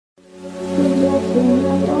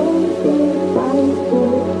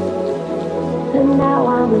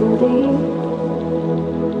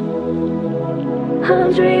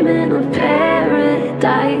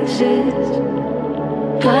devices,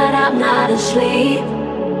 but I'm not asleep.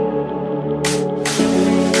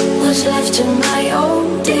 Was left to my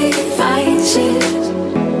own devices,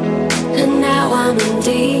 and now I'm in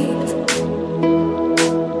deep.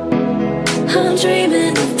 I'm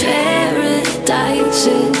dreaming of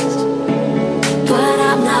paradises, but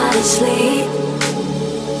I'm not asleep.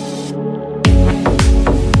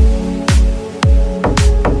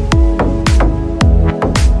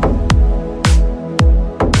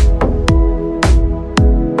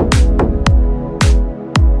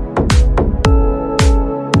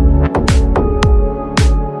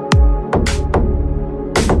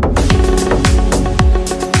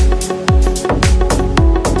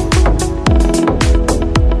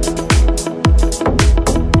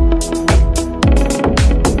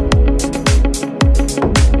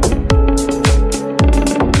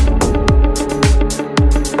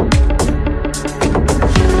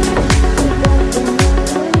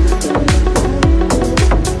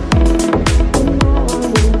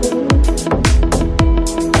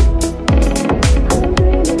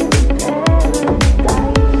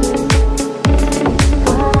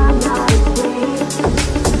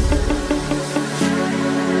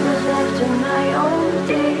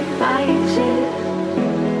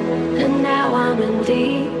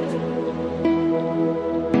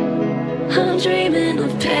 I'm dreaming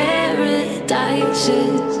of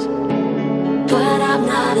paradises, but I'm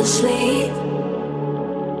not asleep.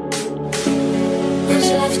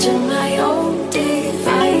 Was left to my own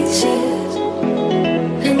devices,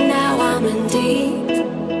 and now I'm in deep.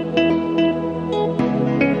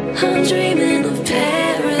 I'm dreaming of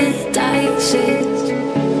paradises,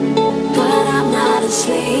 but I'm not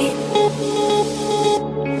asleep.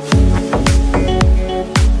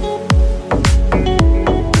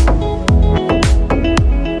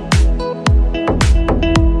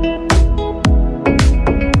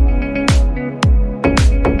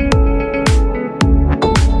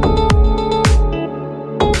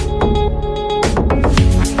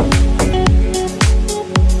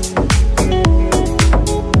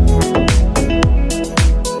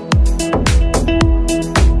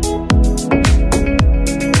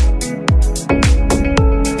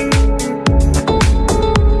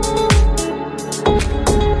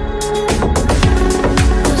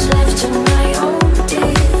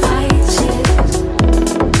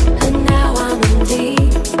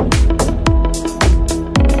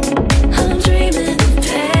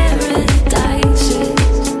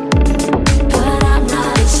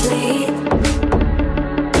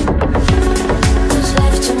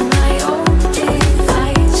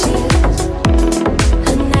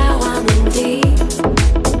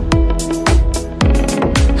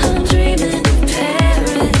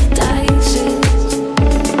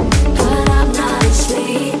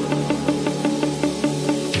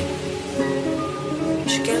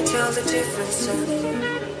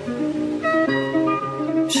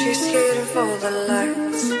 She's hidden for the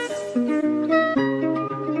lights.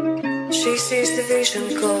 She sees the vision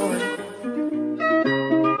going.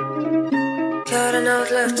 Cutting out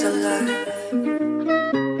left alive.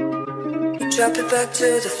 You drop it back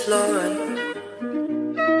to the floor and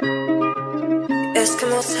you ask him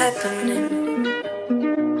what's happening.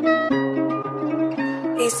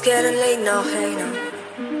 It's getting late now, hey now.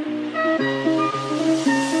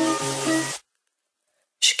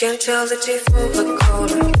 She can't tell the difference but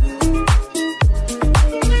color.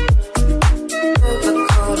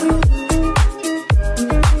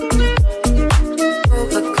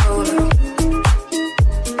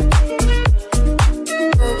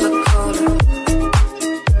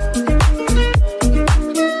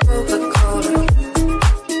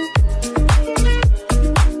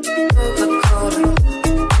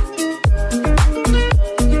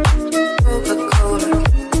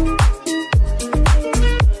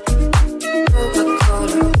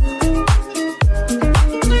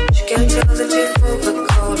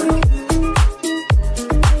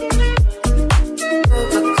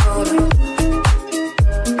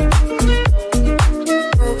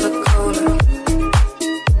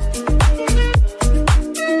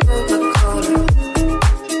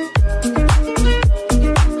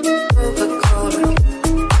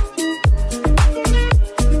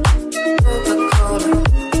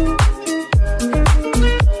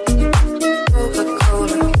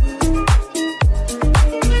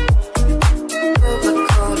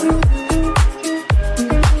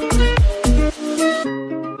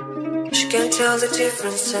 Tell the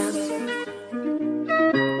difference and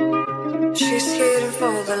she's hidden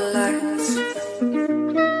for the lights.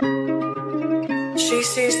 She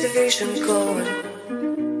sees the vision going.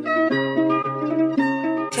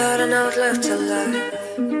 Cutting out left alive.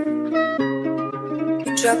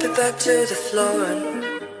 Drop it back to the floor and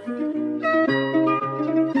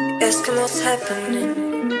ask him what's happening.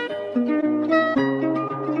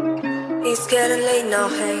 It's getting late now,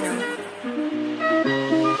 hey now.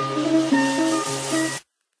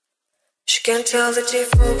 She can't tell the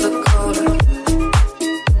difference but call her.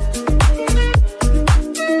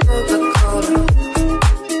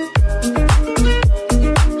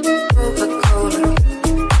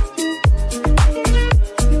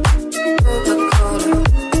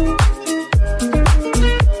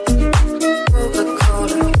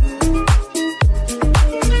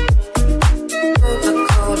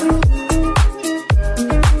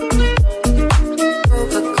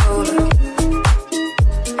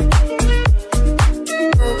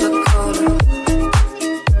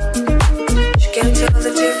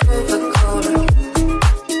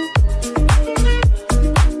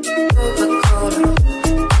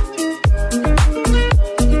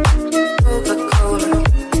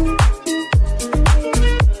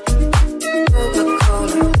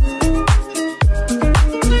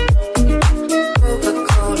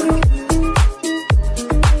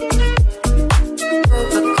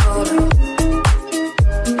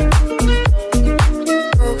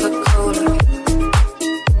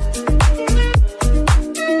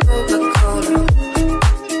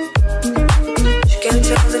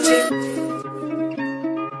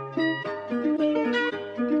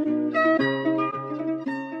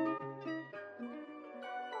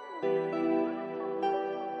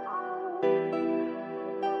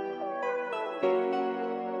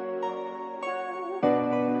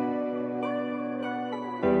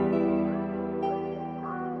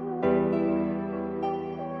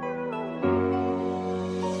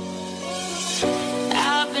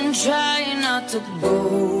 Trying not to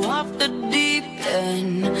go off the deep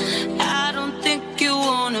end. I don't think you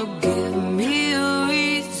wanna give me a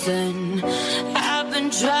reason. I've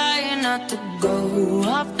been trying not to go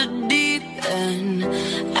off the deep end.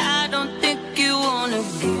 I don't think you wanna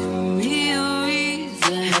give me a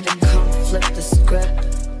reason. Had to come flip the script.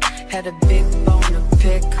 Had a big bone to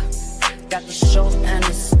pick. Got the short and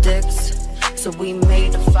the sticks, so we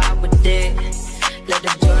made a fire with it. Let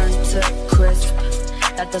it burn to crisp.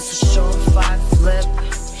 That's a surefire flip.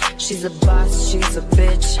 She's a boss, she's a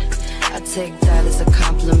bitch. I take that as a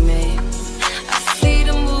compliment. I see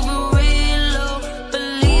them moving real low, but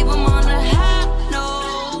leave them on a high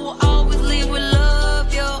note. Always leave with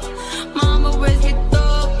love, yo. Mama raised me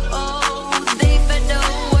though. They better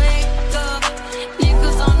wake up.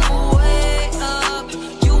 Niggas on the way up.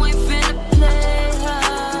 You ain't finna play her.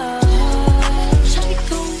 Try to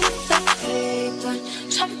go with that paper.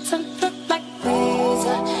 Try to turn flip like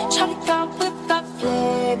razor. Charlie got whip, got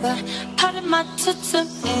flavor. Powder my tits and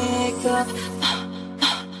makeup.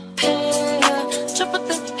 Pay her. Jump with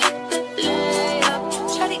the hit the layup.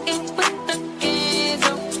 Charlie ain't with the games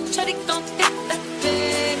up. Charlie gon' hit that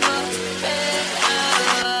favor.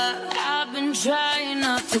 I've been trying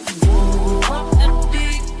not to go off the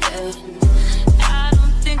deep end. I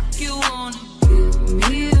don't think you wanna give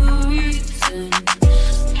me a reason.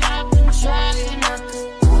 I've been trying not to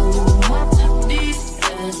go off the deep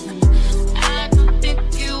end. I don't think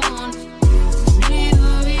you wanna give me a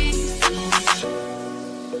reason.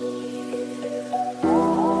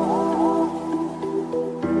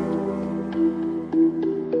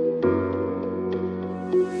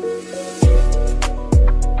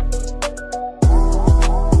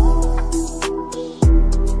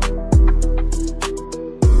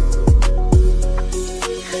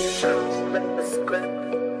 Flip the script.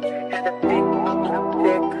 Had a big bone to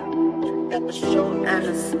pick. Got the short and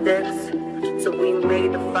the sticks, so we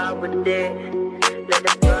made a fire with it. Let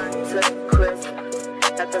it burn to crisp.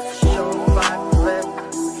 That's a surefire flip.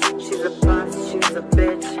 She's a boss, she's a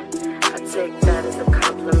bitch. I take that as a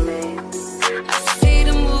compliment. I see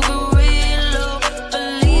them moving real low, but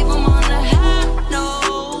leave them on the high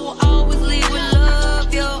note. Always leave with love,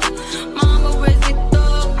 yo. Mama raised me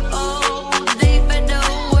though. They better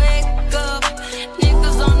wake up.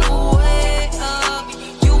 Niggas on the way up.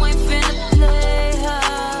 You ain't finna play her.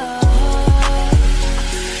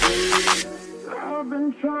 I've been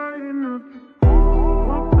trying not to go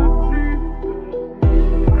off the deep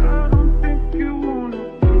end. I don't think you wanna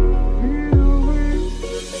give me a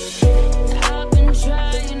reason. I've been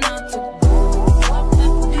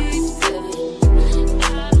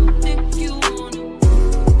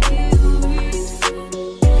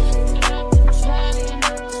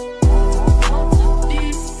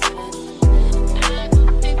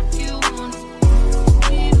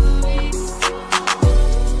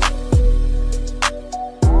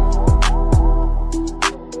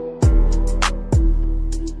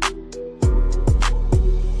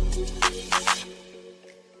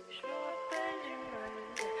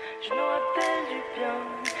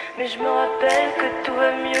je me rappelle que tout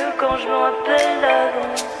va mieux quand je me rappelle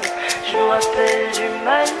d'avant. Je me rappelle du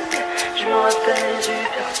mal, je me rappelle du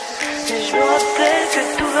bien. Mais je me rappelle que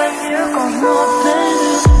tout va mieux quand je me rappelle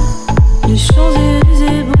de les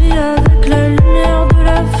Champs-Élysées brillent avec la lumière de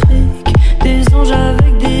l'Afrique. Des anges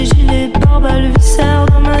avec des gilets pare-balles viscères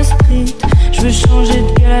dans ma street. Je veux changer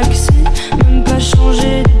de galaxie, même pas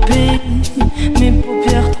changer de pays. Mes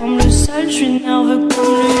paupières tremblent seules, je suis nerveux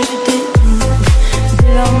comme le GTI.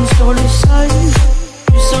 Des larmes sur le sol,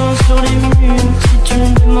 du sang sur les murs. Si tu me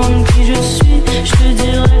demandes qui je suis, je te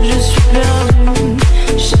dirai que je suis perdu.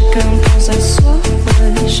 Chacun pense à soi,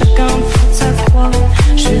 ouais, chacun porte sa croix.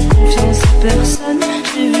 Je fais confiance à personne,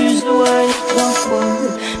 j'ai vu Zoé 3 fois.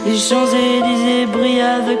 Les Champs-Élysées brillent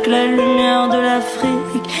avec la lumière de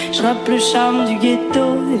l'Afrique. Je rappe le charme du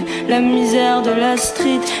ghetto, la misère de la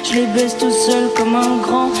street. Je les baisse tout seul comme un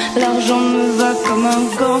grand, l'argent me va comme un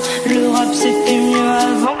gant. Le rap c'était mieux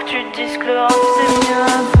avant que tu dises que le rap c'est mieux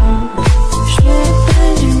avant. Je me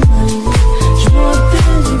rappelle du mal, je me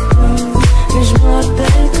rappelle du bien. Mais je me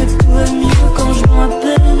rappelle que tout va mieux quand je me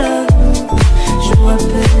rappelle d'avant. Je me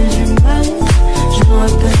rappelle du mal, je me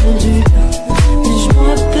rappelle du bien. Mais je me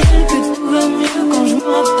rappelle que tout va mieux quand je me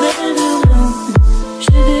rappelle de rien.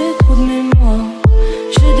 J'ai des trous de mémoire,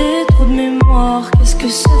 j'ai des trous de mémoire. Qu'est-ce que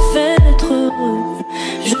ça fait d'être heureux?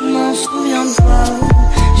 Je ne m'en souviens pas.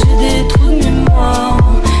 J'ai des trous de mémoire,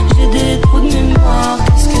 j'ai des trous de mémoire.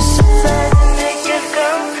 Qu'est-ce que ça fait d'aimer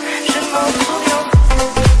quelqu'un? Je ne m'en souviens pas.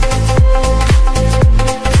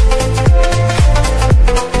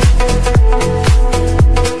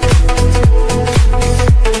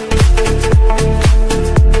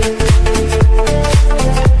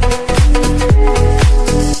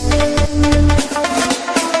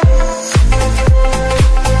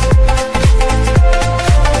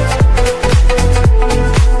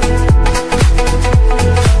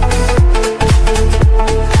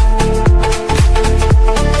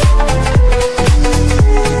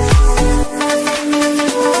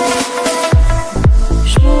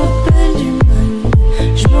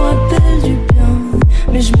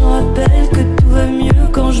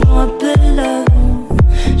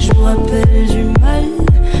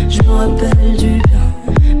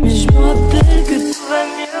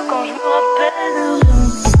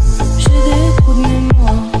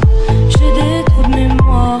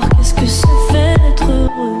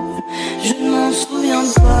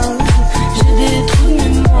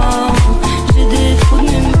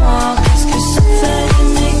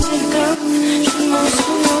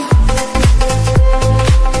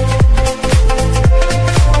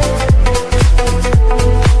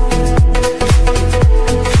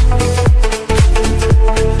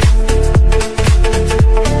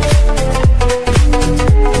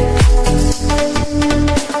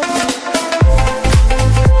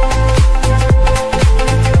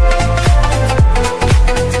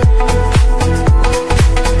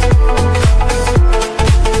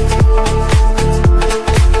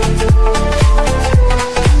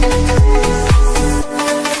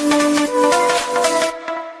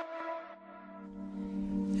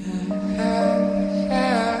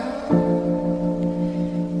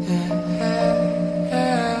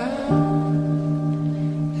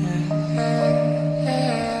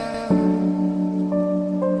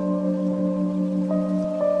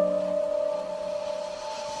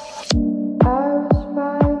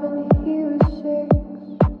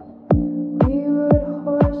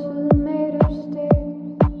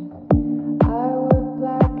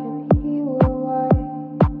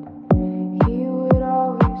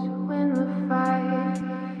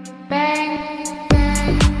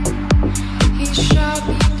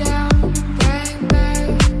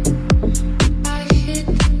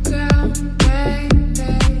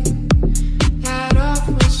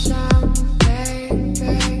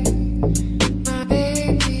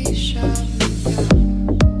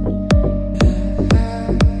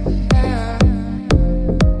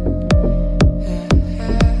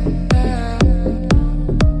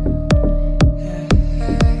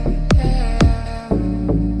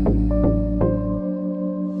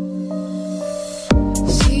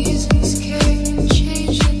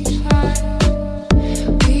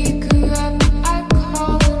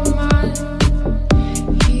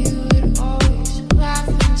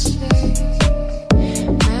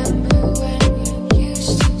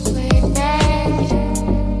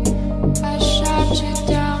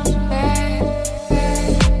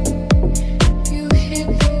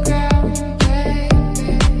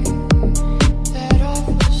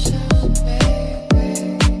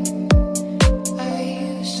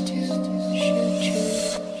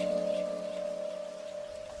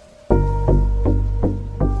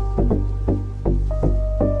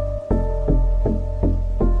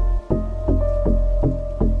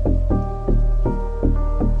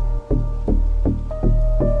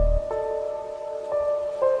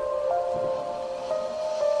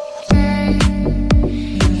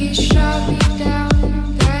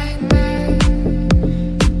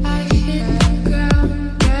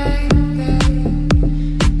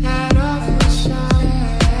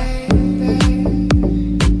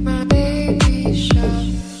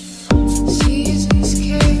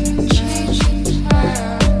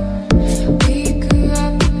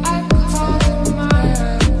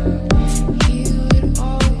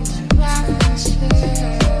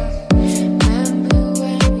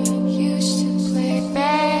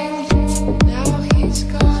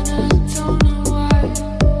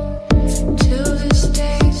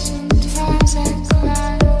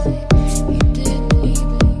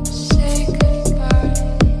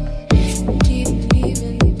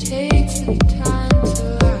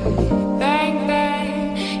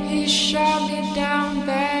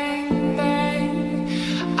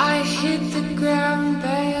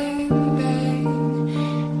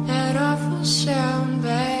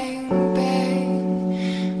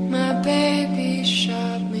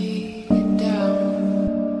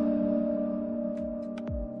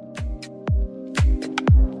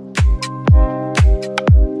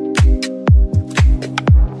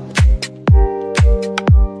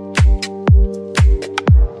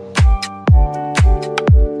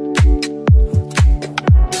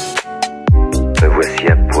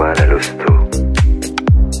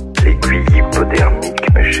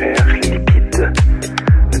 cherche les lipides.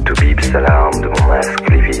 Le tout bip s'alarme de mon masque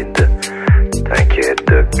livide. T'inquiète,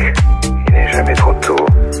 Doc, il n'est jamais trop tôt.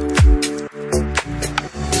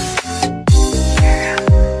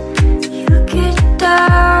 You get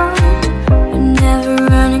down, you're never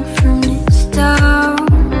running from this town.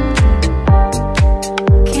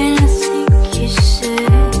 Can I think you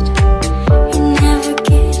said you never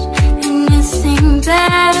get anything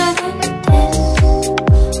better than this?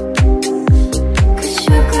 'Cause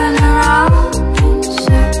you're going around in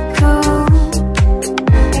circles.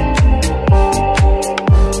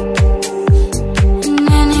 And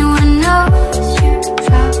anyone knows your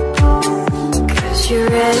trouble, 'cause you're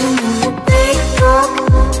written in the big book.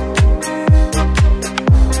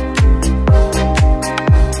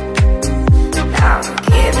 Now you're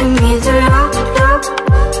giving me the look.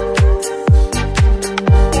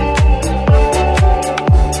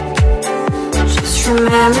 Just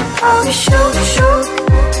remember how we shook.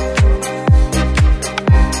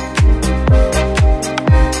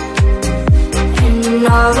 And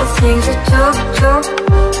all the things we took.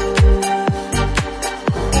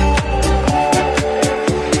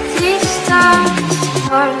 These times,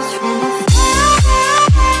 yours from the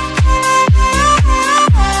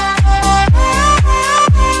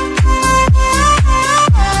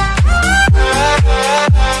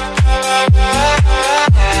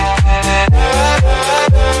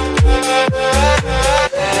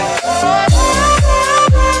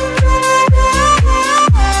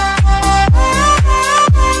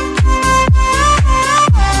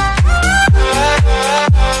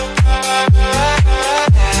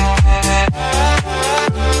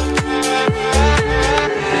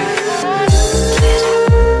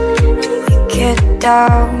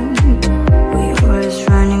down. We was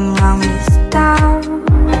running round this town.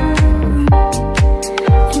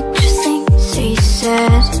 Interesting, they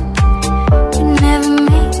said you never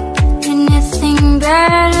made anything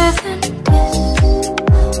better than this.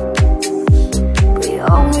 We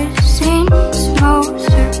always in small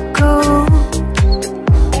circles.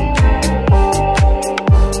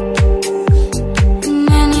 And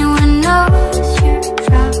anyone knows your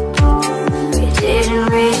trouble. We didn't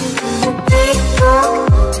read the big book.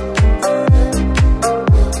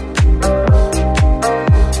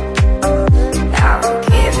 Now you're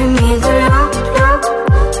giving me the look.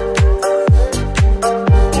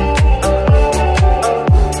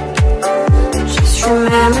 Just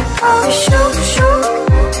remember how we shook.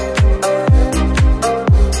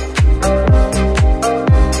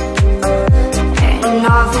 And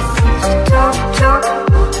all the things we talk.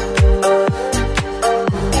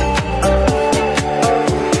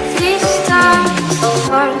 These times,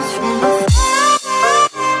 yours from the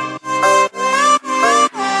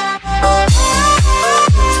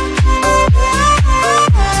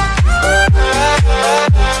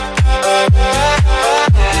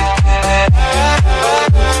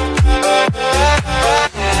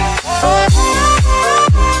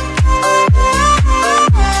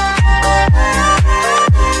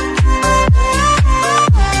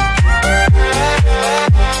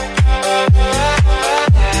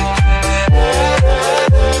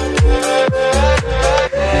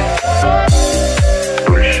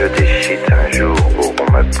Bullshit et shit un jour auront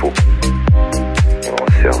ma peau. Mon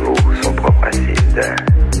cerveau son propre acide.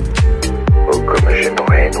 Oh comme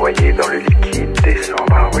j'aimerais noyer dans le liquide,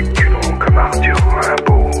 descendre à reculons comme Arthur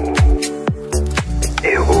Rimbaud.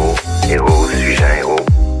 Héros, suis-je un héros?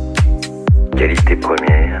 Qualité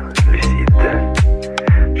première, lucide.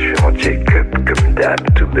 Je fais mon check-up comme d'hab,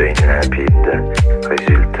 tout baigne limpide.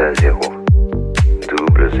 Résultat 0,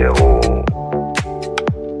 double 0.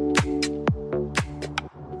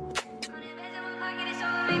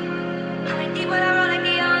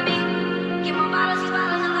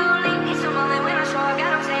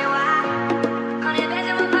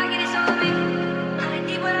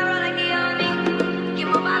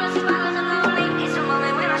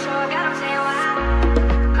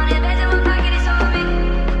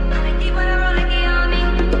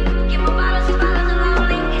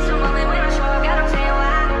 It's a moment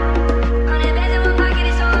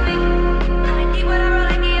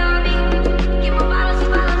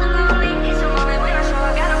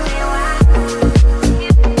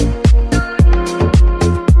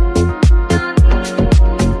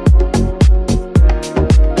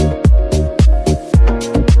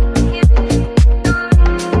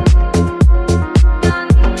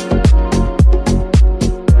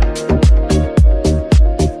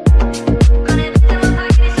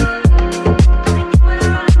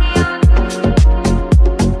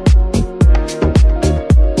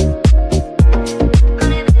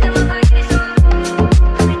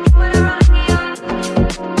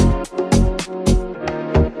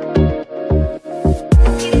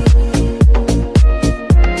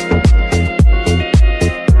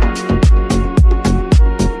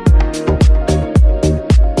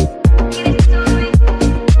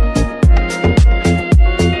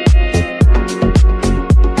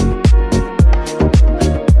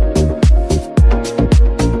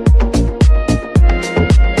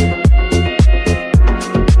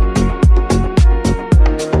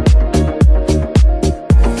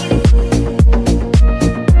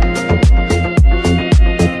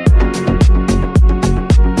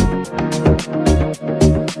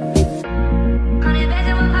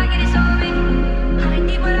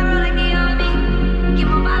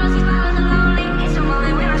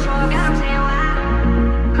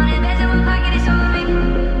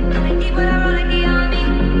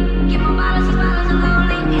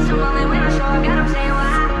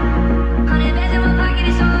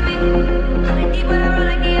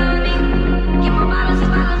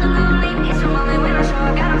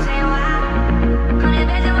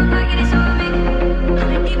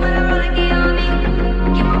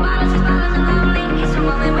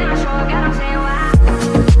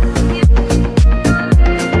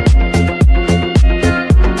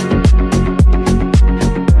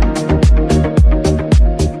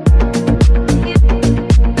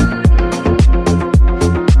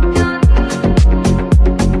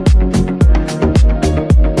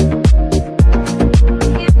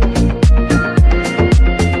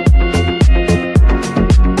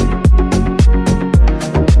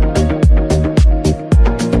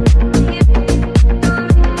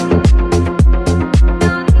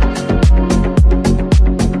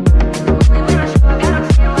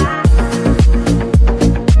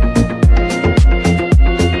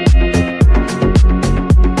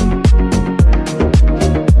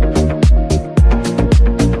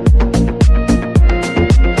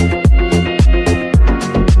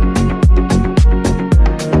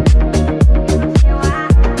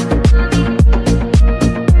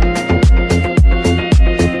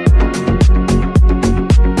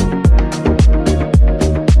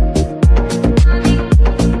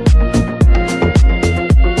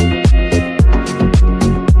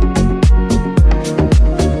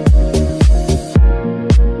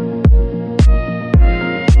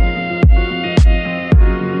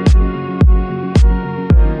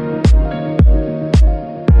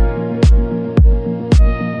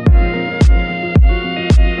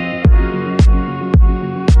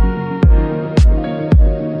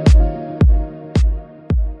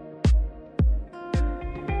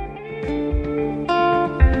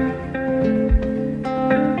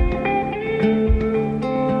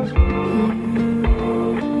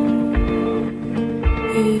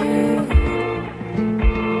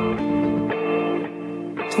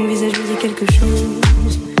ton visage me dit quelque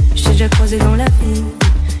chose. Je t'ai déjà croisé dans la vie.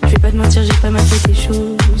 Je vais pas te mentir, j'ai pas mal fait tes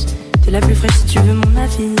choses. T'es la plus fraîche si tu veux mon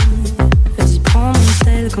avis. Vas-y prends mon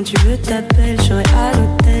tel, quand tu veux t'appelles. Je serai à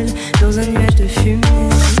l'hôtel, dans un nuage de fumée.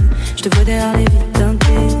 Je te vois derrière les vitres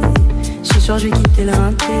teintées. Ce soir je vais quitter le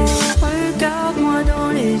rinté. Regarde-moi dans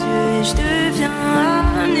les yeux et je deviens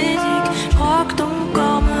amnésique. Je crois que ton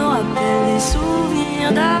corps me rappelle des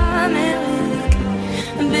souvenirs d'Amérique.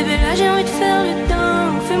 Bébé là j'ai envie de faire le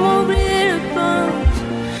dingue, fais-moi oublier le punch.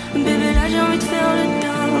 Bébé là j'ai envie de faire le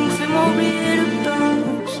dingue, fais-moi oublier le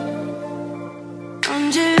punch.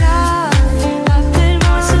 Angela,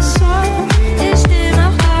 appelle-moi ce soir et je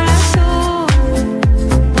démarre de l'assaut.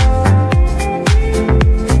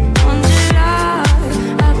 Angela,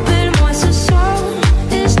 appelle-moi ce soir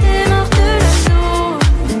et je démarre de l'assaut.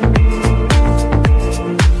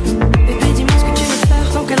 Bébé dis-moi ce que tu veux faire,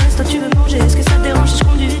 dans quel resto tu veux manger. Est-ce que ça te dérange si je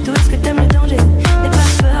conduis vite ou est-ce que t'aimes le danger? N'aie pas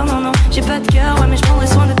peur, non non, j'ai pas de cœur, ouais mais je prendrai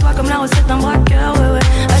soin de toi comme la recette d'un braqueur, ouais ouais.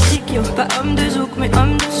 Atikio, pas homme de zouk mais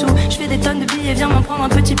homme de sous. Je fais des tonnes de billets, viens m'en prendre un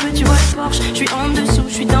petit peu, tu vois le Porsche. Je suis en dessous,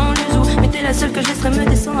 je suis dans le zoo, mais t'es la seule que je laisserai me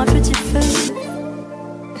descendre un petit feu.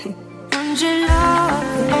 Angela,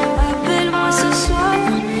 appelle-moi ce soir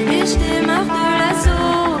et je démarre de la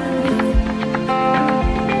zone.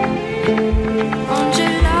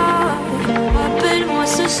 Angela, appelle-moi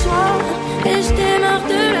ce soir et je démarre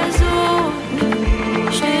de la zone.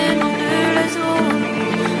 Je démarre de la zone.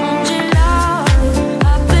 Angela,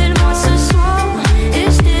 appelle-moi ce soir et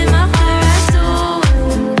je démarre de la zone.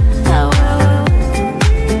 Ah ouais ouais.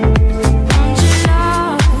 Angela,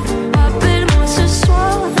 appelle-moi ce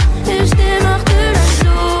soir et je démarre de la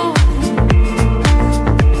zone.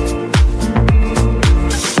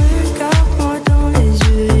 Regarde-moi dans les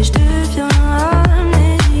yeux et je deviens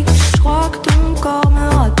amnésique. Je crois que ton corps me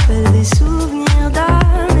rappelle des souvenirs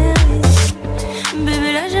d'Amérique. Bébé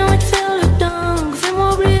là j'ai envie de faire le dingue, fais-moi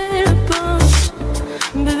oublier le punch.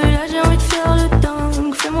 Bébé là j'ai envie de faire le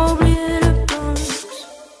dingue, fais-moi oublier le punch.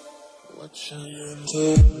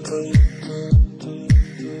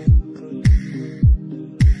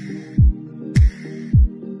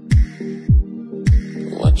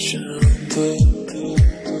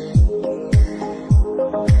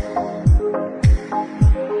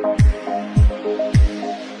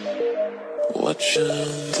 Watching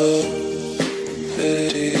the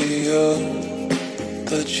video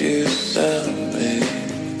that you sent me,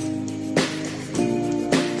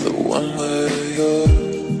 the one where you're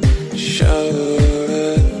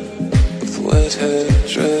showering with wet hair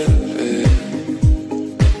dripping.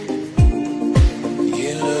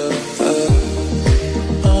 You know that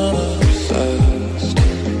I'm obsessed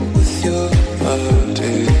with your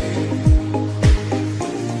body,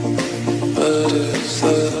 but it's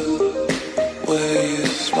the way you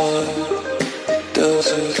smile does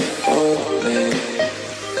it for me.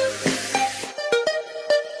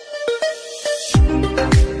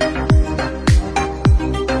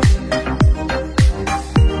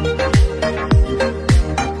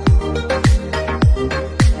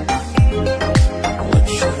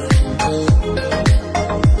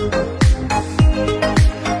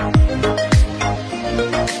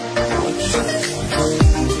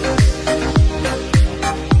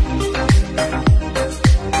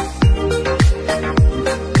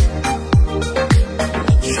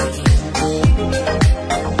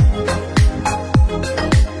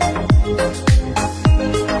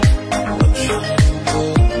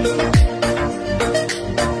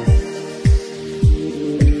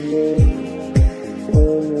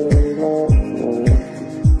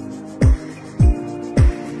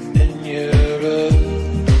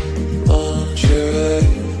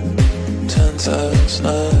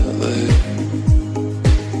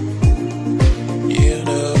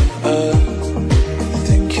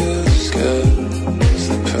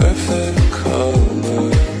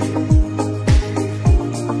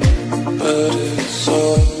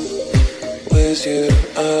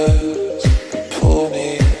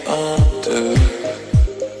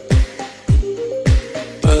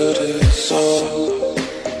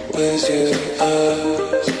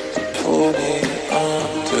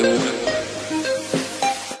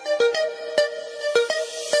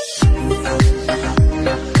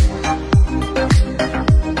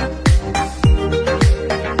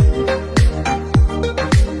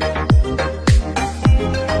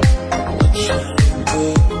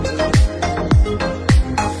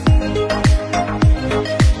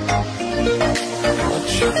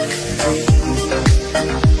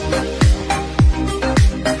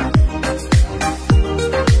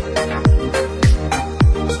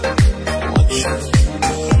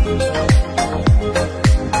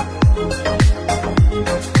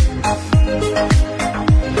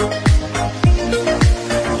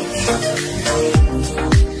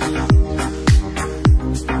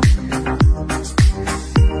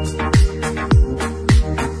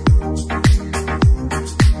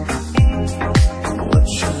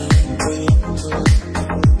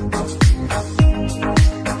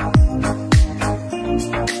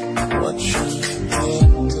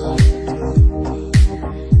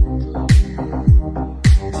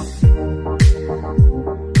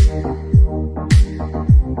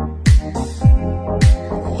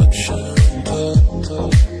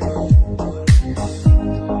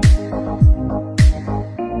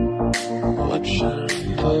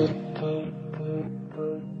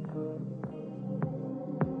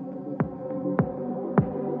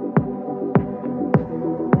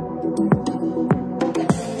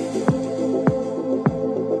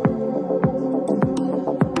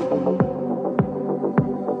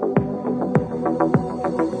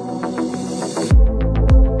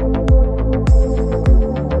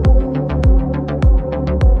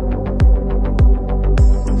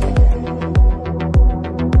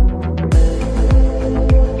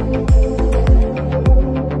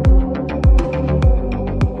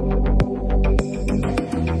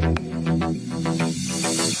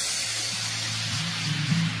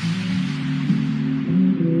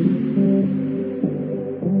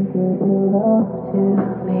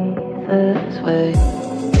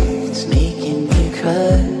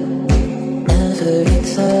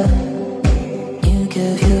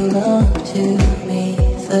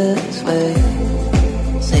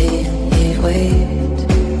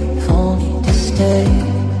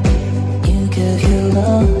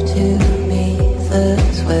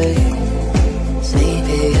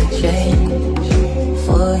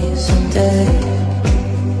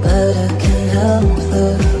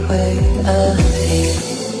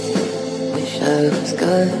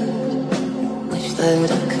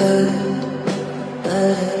 but I could, but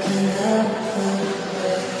I can't help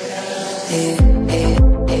it.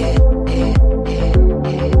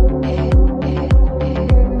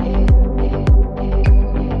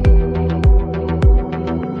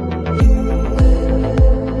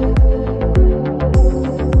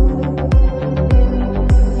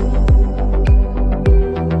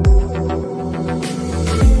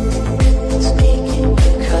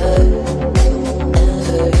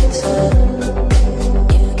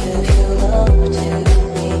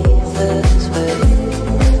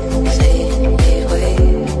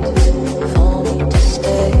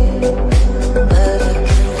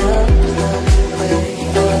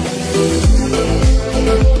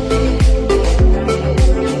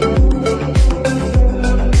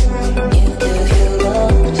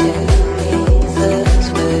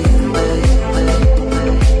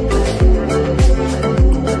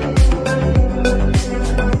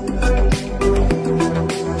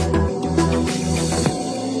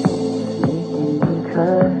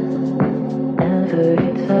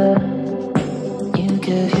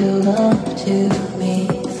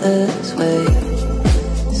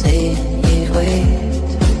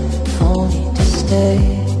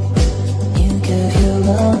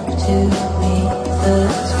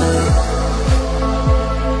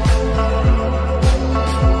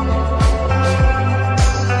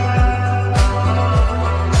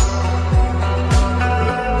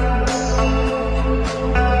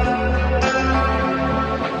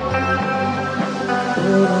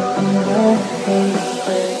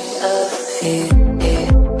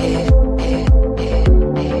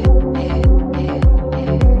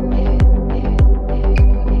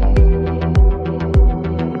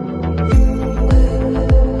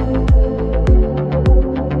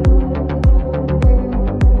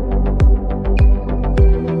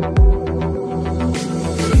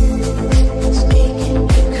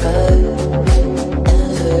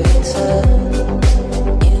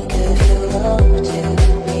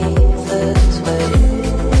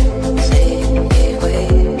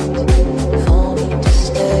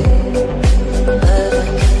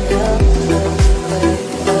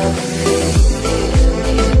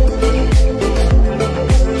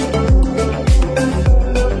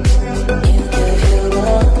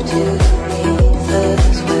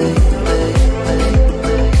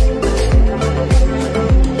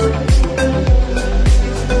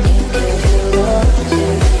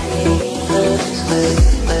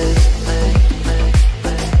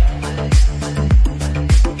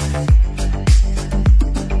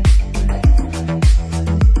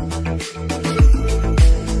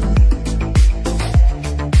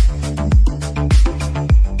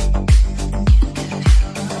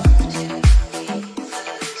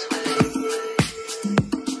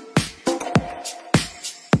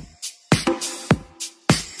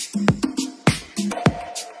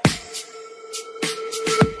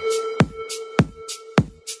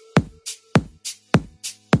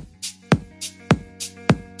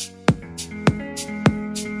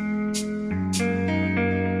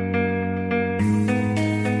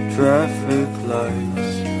 Traffic lights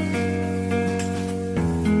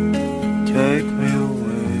take me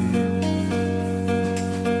away.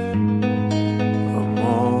 I'm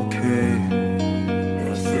okay,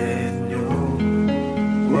 nothing new.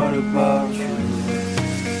 What about you?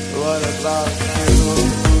 What about you?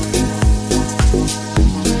 What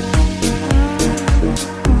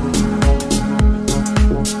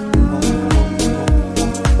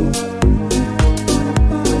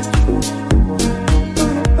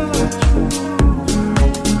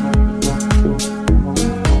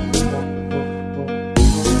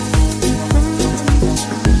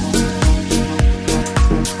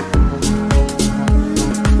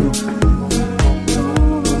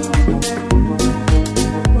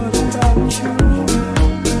about you?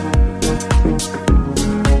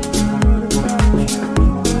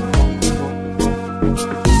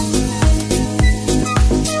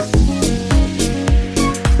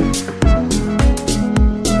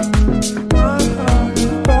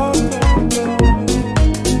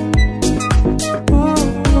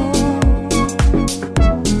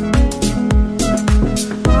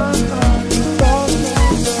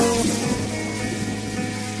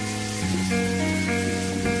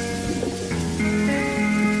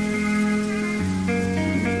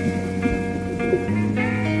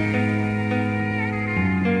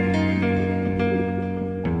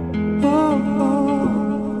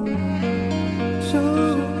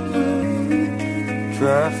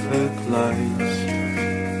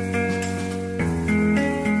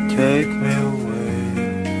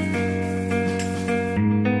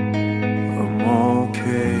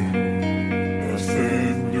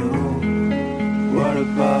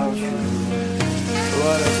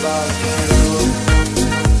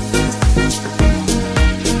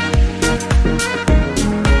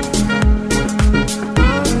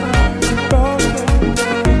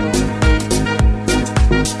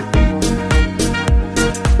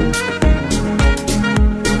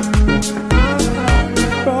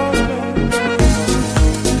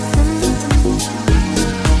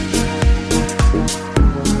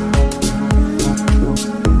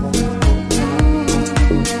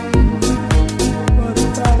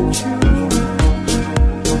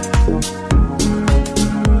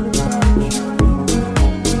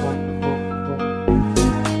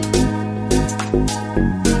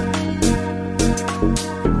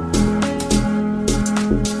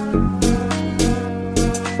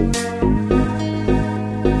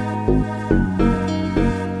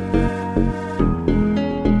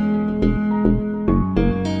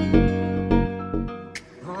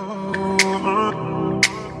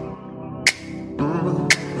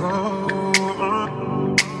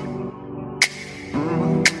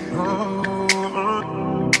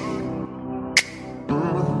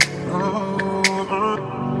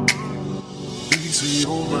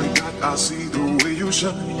 I see the way you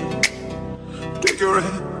shine. Take your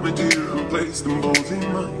hand, my dear, and place them both in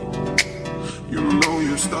mine. You know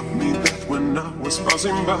you stopped me dead when I was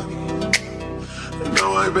passing by. And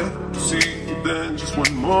now I beg to see you then just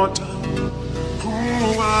one more time.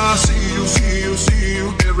 Oh, I see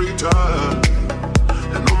you every time.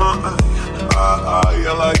 And on my eye,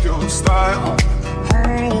 I like your style.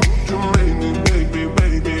 Oh, you make me,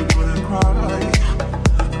 baby, wanna cry.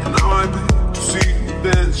 And now I beg to see you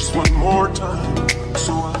dance just one more time.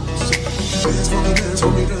 So I say, dance for me, dance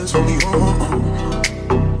for me, dance for me, oh.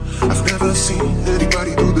 I've never seen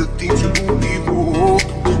anybody do the things you do before.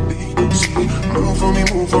 See, move for me,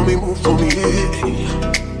 move for me, move for me, yeah.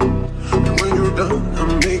 And when you're done,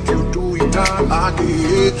 I'll make you do it again.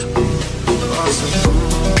 I say,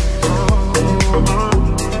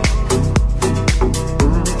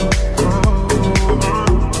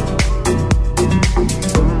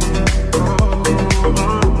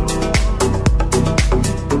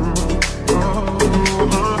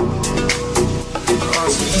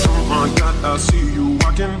 I see you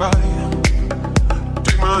walking by.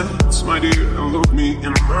 Take my hands, my dear, and look me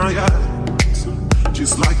in my eyes.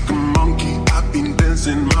 Just like a monkey, I've been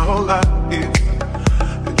dancing my whole life.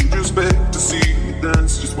 And you just beg to see me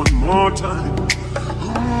dance just one more time.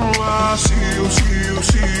 Oh, I see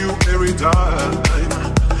you every time.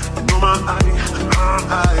 And on my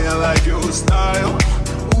eye, I like your style.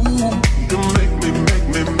 Ooh, you make me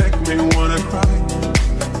wanna cry.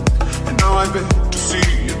 And now I beg to see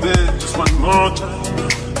you then just one more time.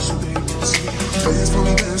 So baby, see, dance for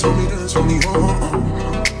me, dance for me, dance for me, oh.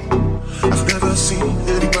 I've never seen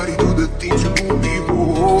anybody do the things you do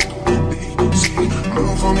before. Baby, see,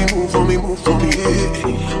 move for me, move for me, move for me,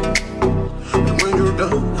 yeah. And when you're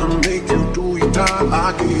done, I'll make you do it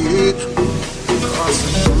again. I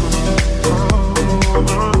say,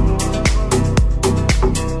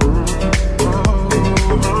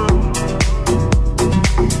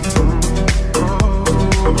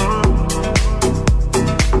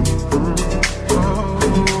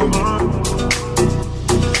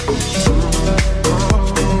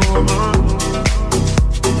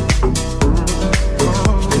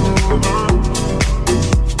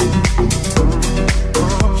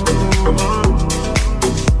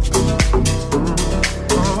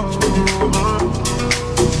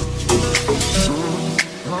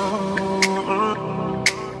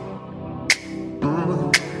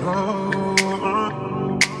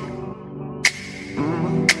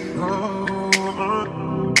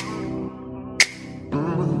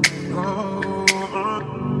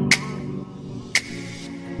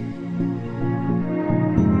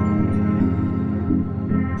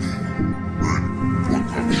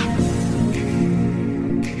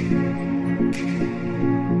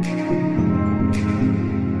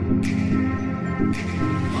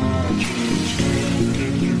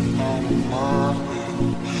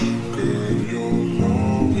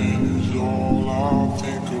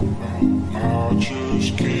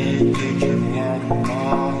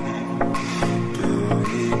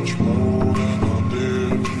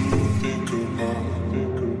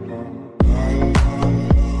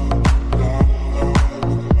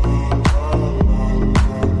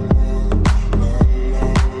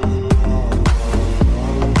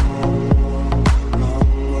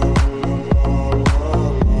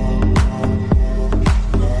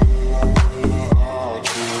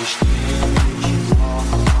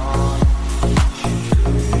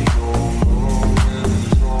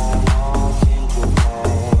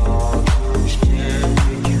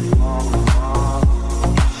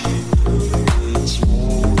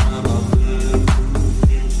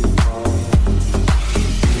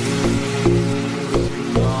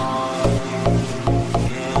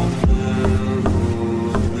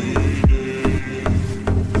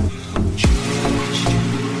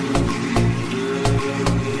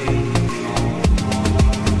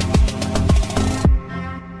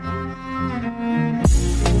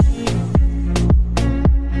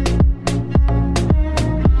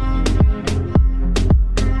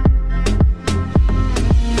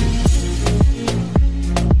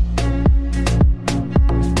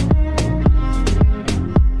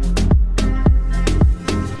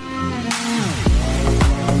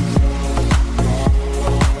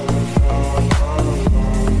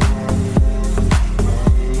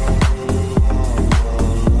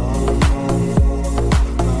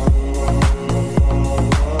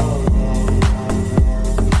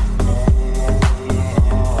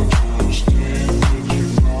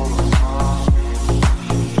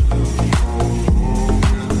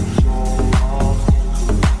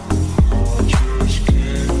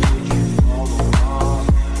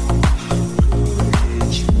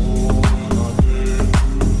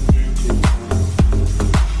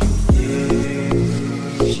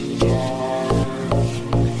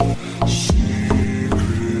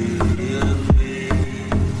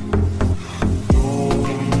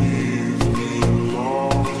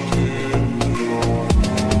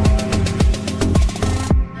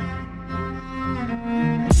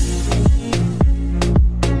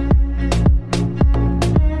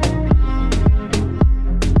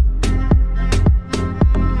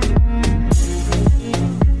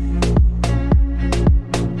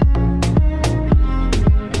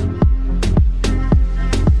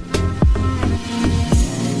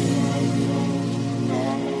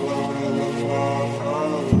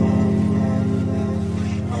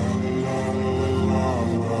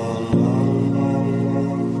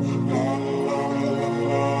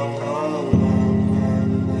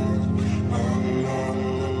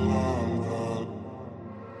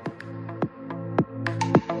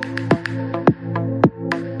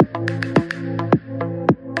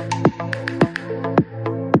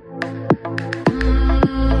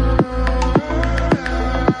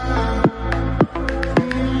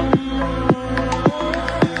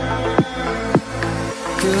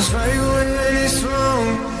 Feels right when it's wrong.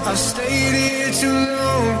 I've stayed here too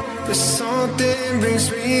long, but something brings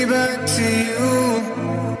me back to you.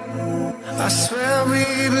 I swear we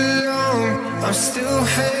belong. I'm still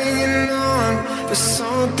hanging on, but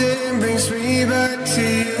something brings me back to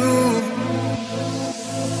you.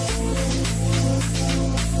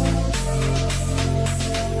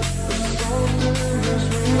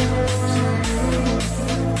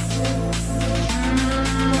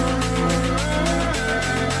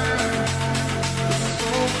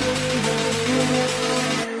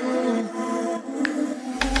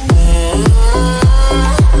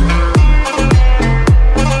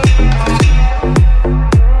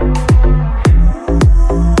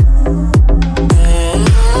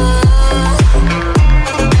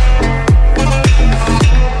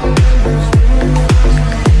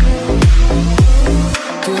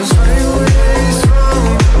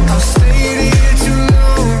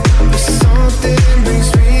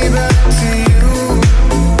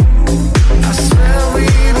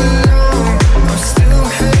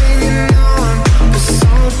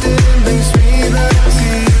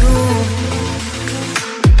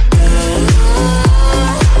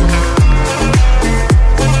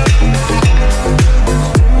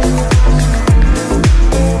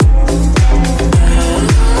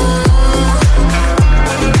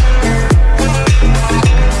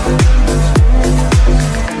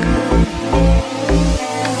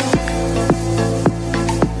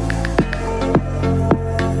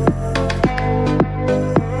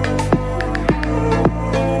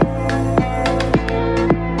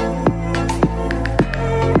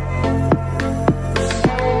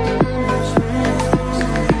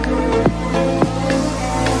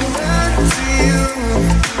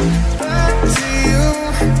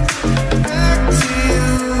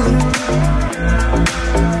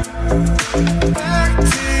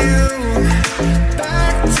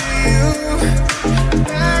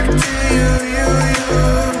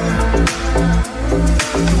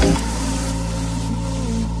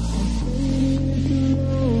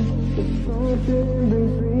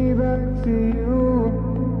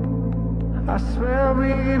 I swear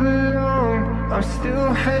we belong. I'm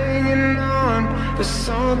still hanging on, but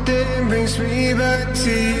something brings me back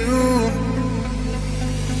to you.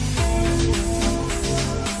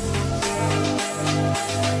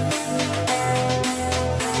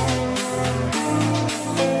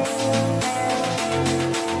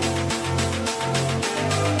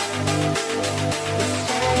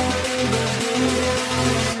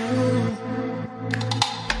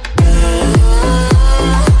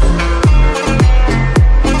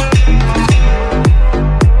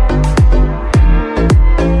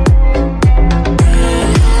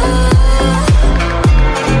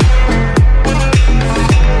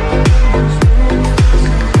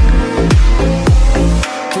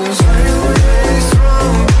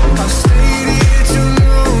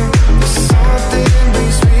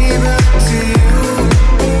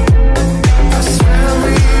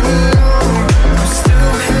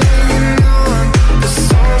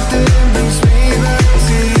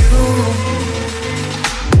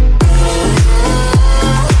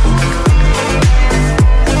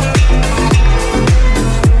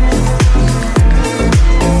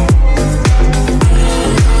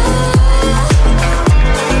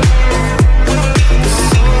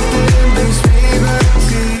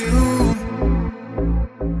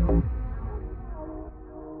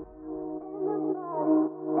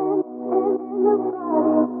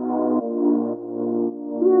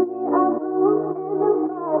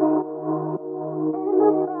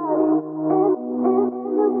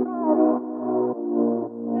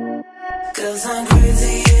 Cause I'm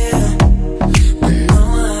crazy, yeah. I know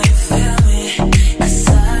how you feel me. Cause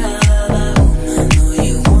I know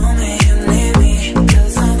you want me, you need me.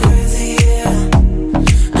 Cause I'm crazy, yeah.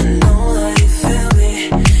 I know how you feel me.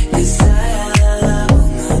 Cause I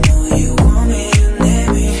know you want me, you need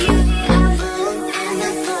me. You're the apple and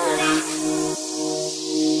the body.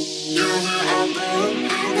 You're the apple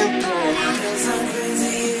and the body. Cause I'm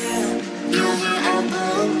crazy, yeah. You're the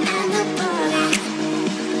apple and the body.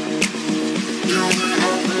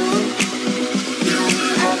 You're the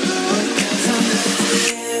apple, cause I'm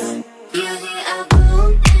crazy, yeah. You're the apple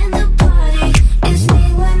and the party. It's me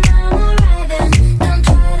when I'm alright then. Don't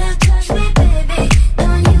try to touch me, baby.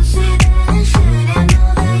 Don't you see that and shit? I know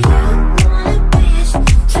that you want a piece.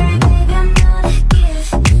 Sorry, baby, I'm not a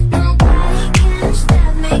gift. Nobody can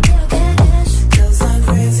stop me, look at this. Cause I'm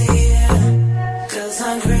crazy, yeah. Cause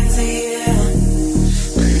I'm crazy, yeah.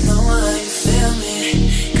 I know how you feel me.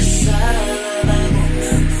 Cause I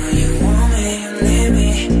you want me, you need me.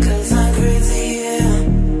 Cause I'm crazy, yeah.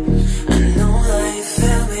 I know how you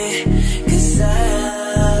feel me.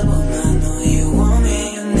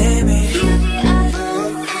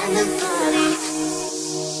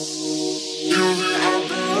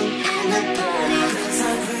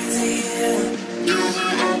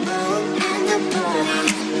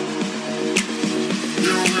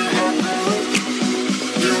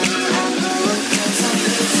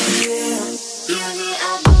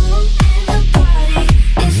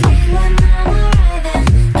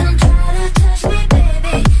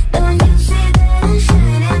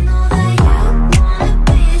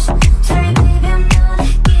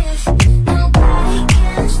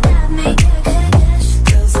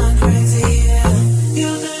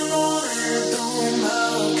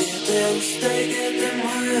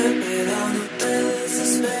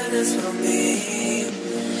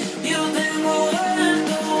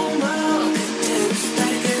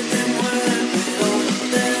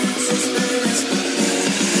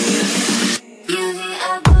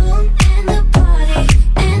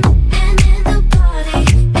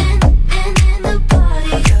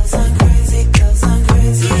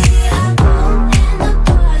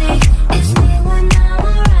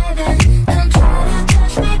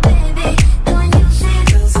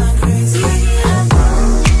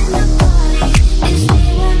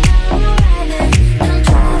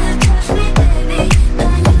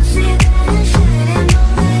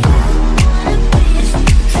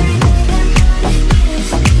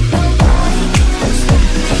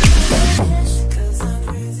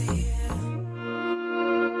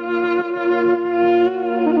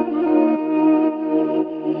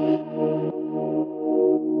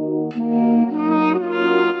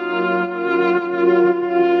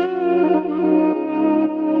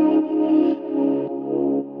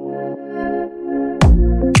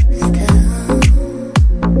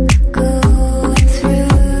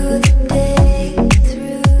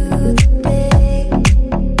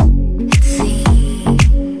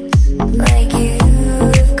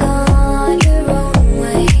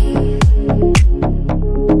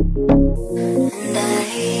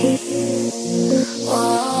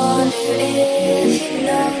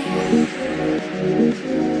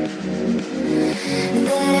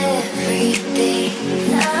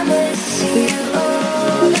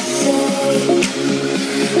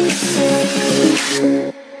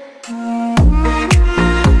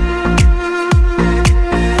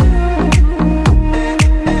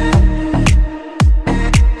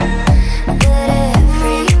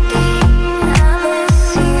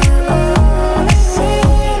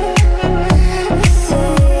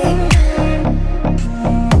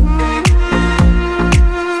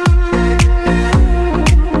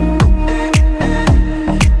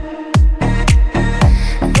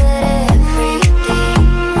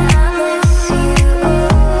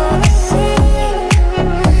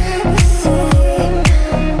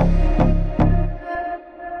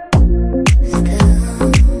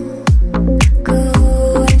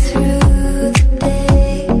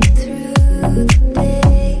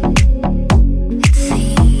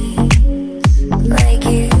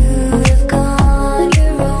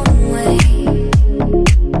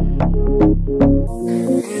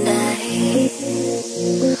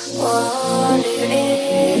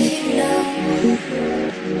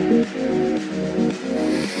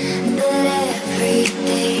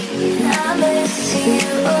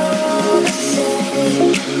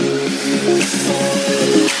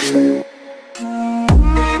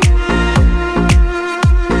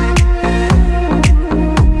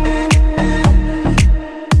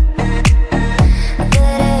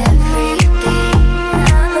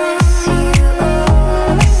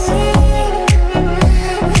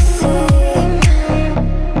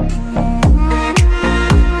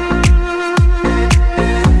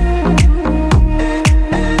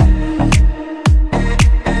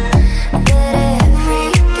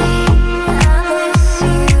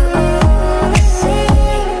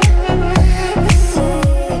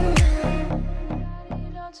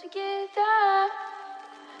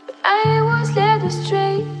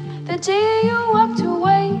 day you walked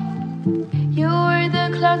away, you were the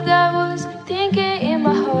clock that was thinking in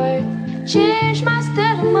my heart. Changed my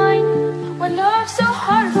state of mind when love's so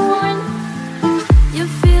hard to find. You're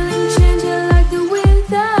feeling changing like the wind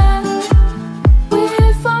that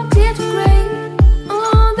went from clear to gray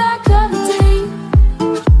on that cloudy day.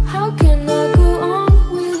 How can I go on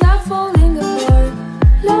without falling apart?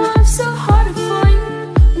 Love's so hard to find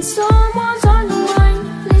when someone's on your mind.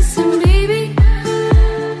 Listen, baby,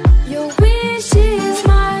 your wish is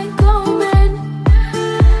my command.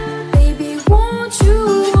 Baby, won't you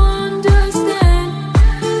understand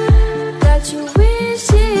that your wish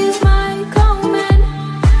is my command?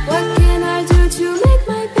 What can I do to make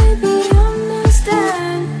my baby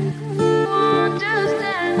understand?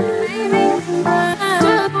 Understand, baby,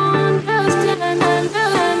 understand,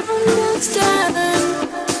 understand.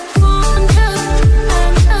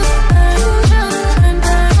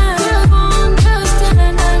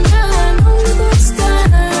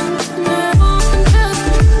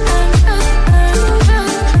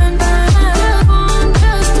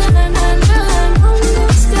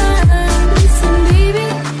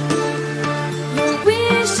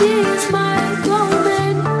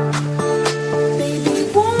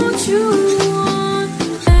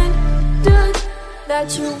 That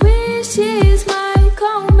your wish is my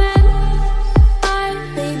command.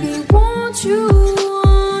 Baby, won't you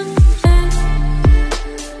understand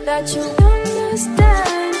that you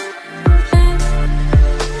understand,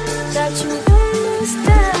 that you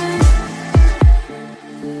understand,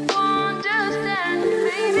 understand,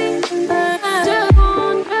 baby, understand,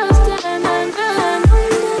 understand.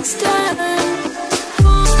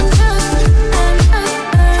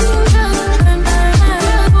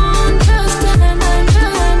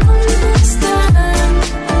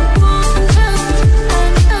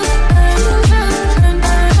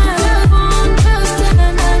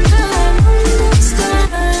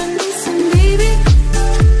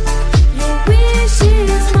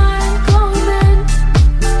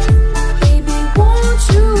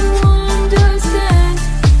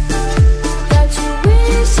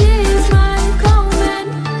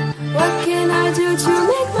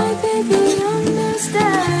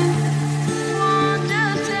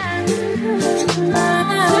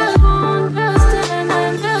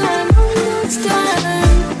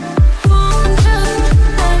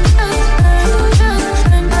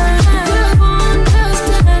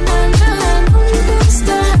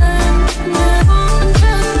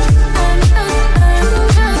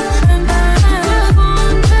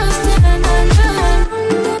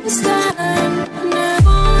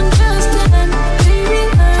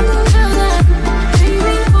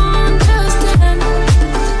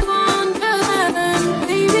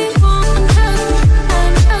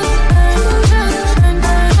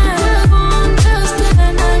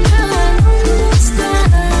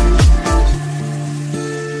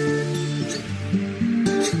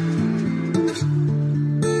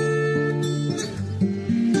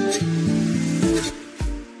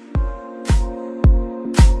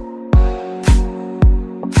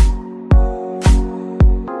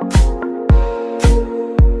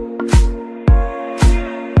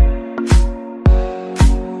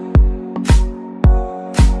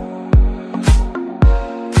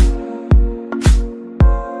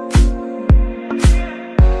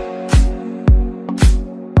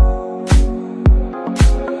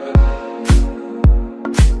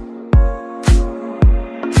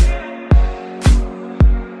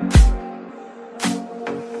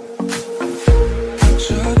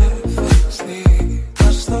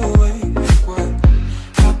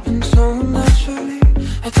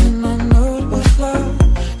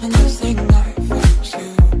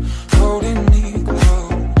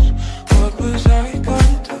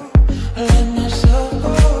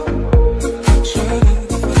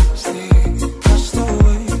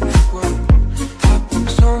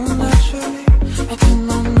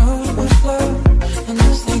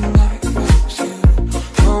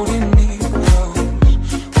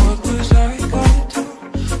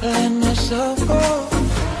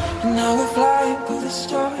 Now we're flying through the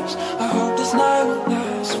stars. I hope this night will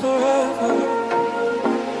last forever.